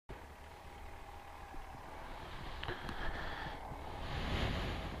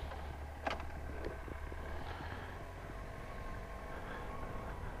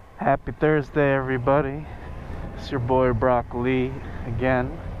Happy Thursday, everybody. It's your boy Brock Lee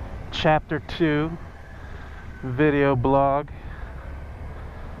again. Chapter 2 video blog.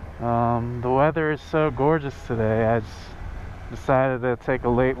 The weather is so gorgeous today. I just decided to take a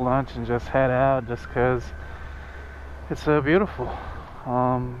late lunch and just head out just because it's so beautiful.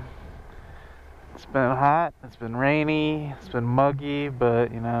 It's been hot, it's been rainy, it's been muggy,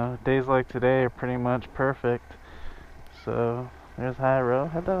 but you know, days like today are pretty much perfect. So there's High Road.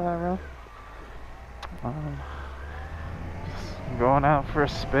 Hello, High Road. Just going out for a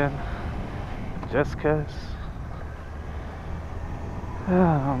spin, just cause.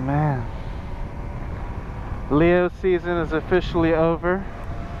 Oh man, Leo season is officially over.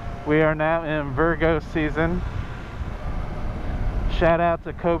 We are now in Virgo season. Shout out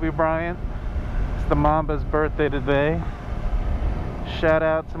to Kobe Bryant. It's the Mamba's birthday today. Shout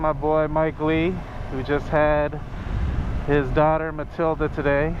out to my boy Mike Lee, who just had his daughter Matilda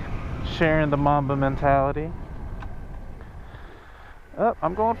today, sharing the Mamba mentality. Oh,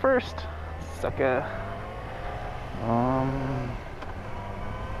 I'm going first. Sucker. I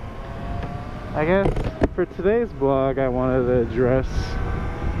guess for today's blog I wanted to address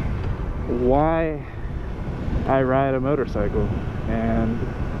why I ride a motorcycle, and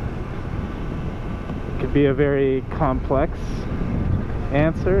it could be a very complex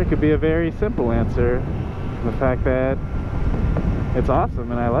answer, it could be a very simple answer. The fact that it's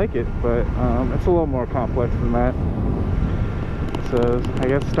awesome and I like it, but it's a little more complex than that. So I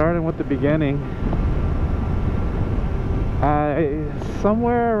guess starting with the beginning,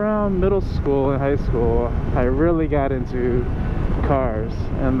 somewhere around middle school and high school, I really got into cars,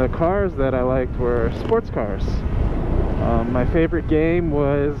 and the cars that I liked were sports cars. My favorite game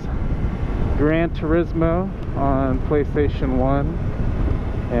was Gran Turismo on PlayStation 1,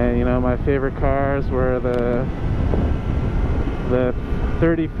 and you know, my favorite cars were the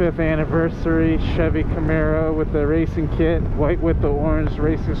 35th anniversary Chevy Camaro with the racing kit, white with the orange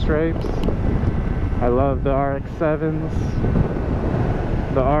racing stripes. I love the RX-7s,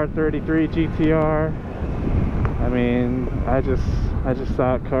 the R33 GTR. I mean, I just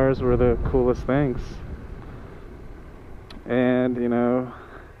thought cars were the coolest things. And you know,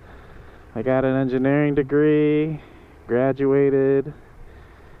 I got an engineering degree, graduated,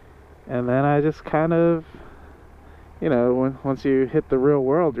 and then I just kind of, you know, once you hit the real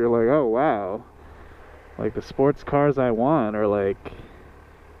world, you're like, oh wow, like the sports cars I want are like,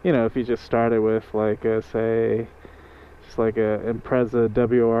 you know, if you just started with like a, say, just like a Impreza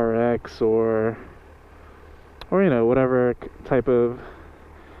WRX or you know, whatever type of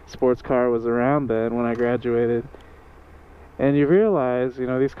sports car was around then when I graduated, and you realize, you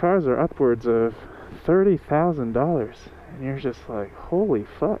know, these cars are upwards of $30,000, and you're just like, holy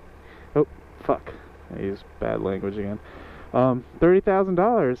fuck. Oh fuck, I used bad language again.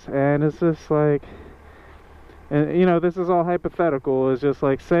 $30,000, and it's just like, and you know, this is all hypothetical. It's just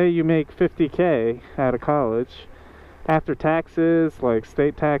like, say you make $50K out of college after taxes, like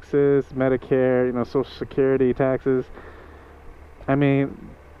state taxes, Medicare, you know, Social Security taxes. I mean,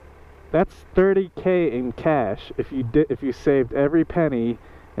 that's $30K in cash if you saved every penny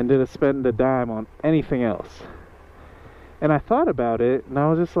and didn't spend a dime on anything else. And I thought about it, and I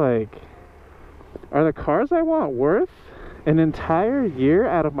was just like, are the cars I want worth an entire year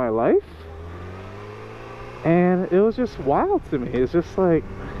out of my life? And it was just wild to me. It's just like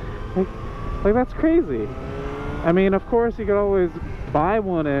that's crazy. I mean, of course you could always buy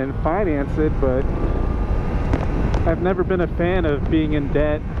one and finance it, but I've never been a fan of being in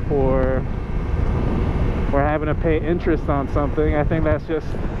debt or having to pay interest on something. I think that's just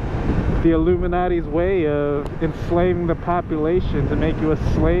the Illuminati's way of enslaving the population to make you a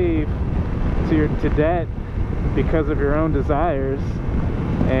slave to debt because of your own desires.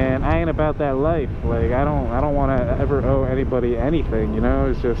 And I ain't about that life. Like, I don't want to ever owe anybody anything, you know.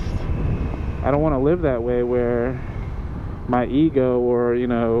 It's just, I don't want to live that way where my ego, or you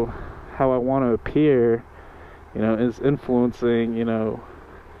know, how I want to appear, you know, is influencing, you know,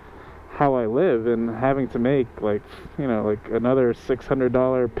 how I live, and having to make like, you know, like another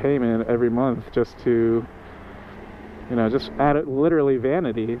 $600 payment every month just to, you know, just out of literally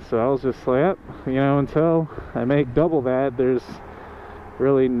vanity. So I was just like, yep, you know, until I make double that, there's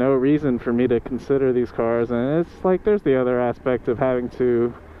really no reason for me to consider these cars. And it's like, there's the other aspect of having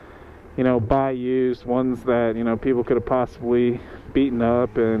to, you know, buy used ones that, you know, people could have possibly beaten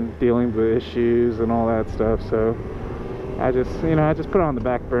up and dealing with issues and all that stuff. So I just put it on the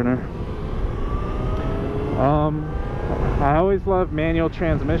back burner. I always loved manual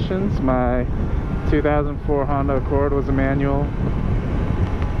transmissions. My 2004 Honda Accord was a manual,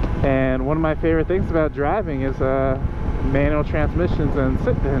 and one of my favorite things about driving is manual transmissions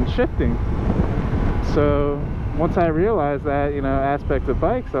and shifting. So once I realized that, you know, aspect of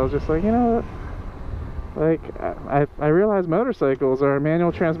bikes, I was just like, you know what, like I realized motorcycles are a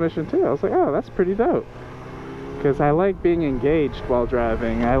manual transmission too. I was like, oh, that's pretty dope, because I like being engaged while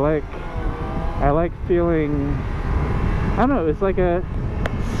driving. I like feeling, I don't know, it's like a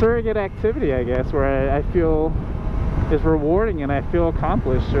surrogate activity, I guess, where I feel is rewarding and I feel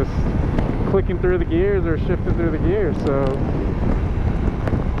accomplished just clicking through the gears or shifting through the gears. So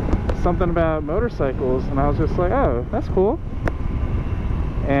something about motorcycles, and I was just like, oh, that's cool.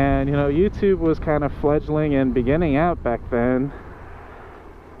 And you know, YouTube was kind of fledgling and beginning out back then,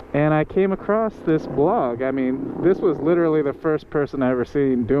 and I came across this blog. I mean, this was literally the first person I ever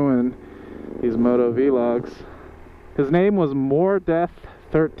seen doing these moto vlogs. His name was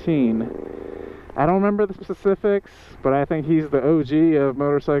MoreDeath13. I don't remember the specifics, but I think he's the OG of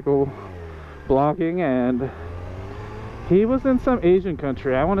motorcycle blogging, and he was in some Asian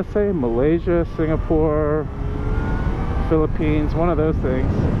country. I want to say Malaysia, Singapore, Philippines, one of those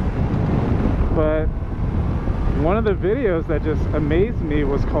things. But one of the videos that just amazed me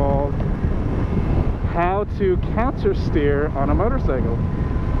was called How to Counter Steer on a Motorcycle.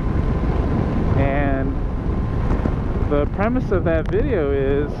 And the premise of that video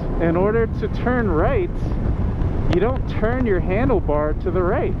is, in order to turn right, you don't turn your handlebar to the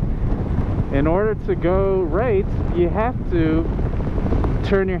right. In order to go right, you have to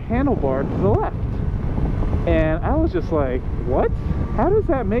turn your handlebar to the left. And I was just like, what? How does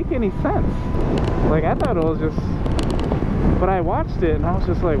that make any sense? Like, I thought it was just, but I watched it and I was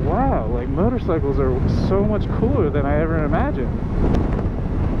just like, wow, like motorcycles are so much cooler than I ever imagined.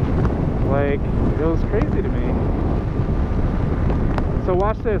 Like, it was crazy to me. So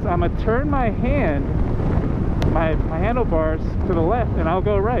watch this. I'm gonna turn my handlebars to the left, and I'll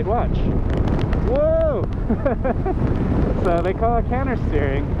go right. Watch. Whoa! So they call it counter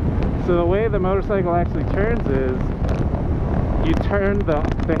steering. So the way the motorcycle actually turns is you turn the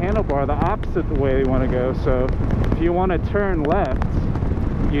handlebar the opposite the way you want to go. So if you want to turn left,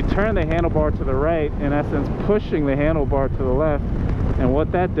 you turn the handlebar to the right, in essence pushing the handlebar to the left. And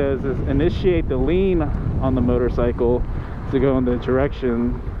what that does is initiate the lean on the motorcycle to go in the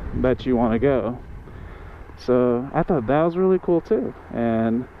direction that you want to go. So I thought that was really cool too.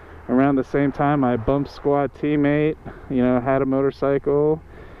 And around the same time, my bump squad teammate, you know, had a motorcycle,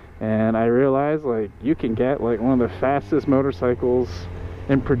 and I realized like you can get like one of the fastest motorcycles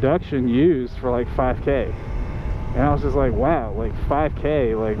in production used for like 5K. And I was just like, wow, like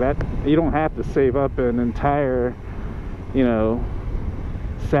 5K, like that, you don't have to save up an entire, you know,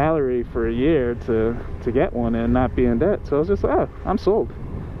 salary for a year to get one and not be in debt. So I was just like, oh, I'm sold.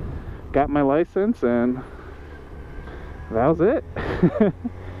 Got my license, and that was it.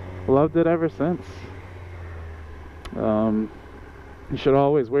 Loved it ever since. You should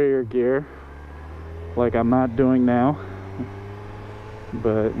always wear your gear, like I'm not doing now.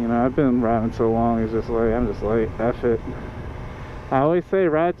 But you know, I've been riding so long, it's just like, I'm just like, F it. I always say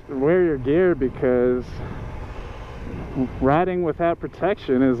wear your gear, because riding without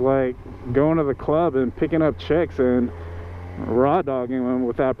protection is like going to the club and picking up chicks and raw dogging them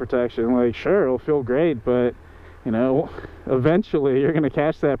without protection. Like, sure, it'll feel great, but you know, eventually you're gonna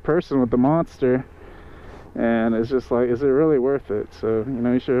catch that person with the monster, and it's just like, is it really worth it? So you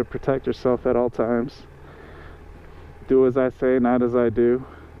know, you should protect yourself at all times. Do as I say, not as I do,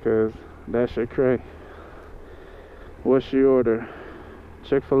 because that shit cray. What's your order?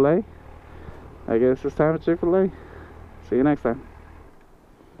 Chick-fil-A? I guess it's time for Chick-fil-A. See you next time.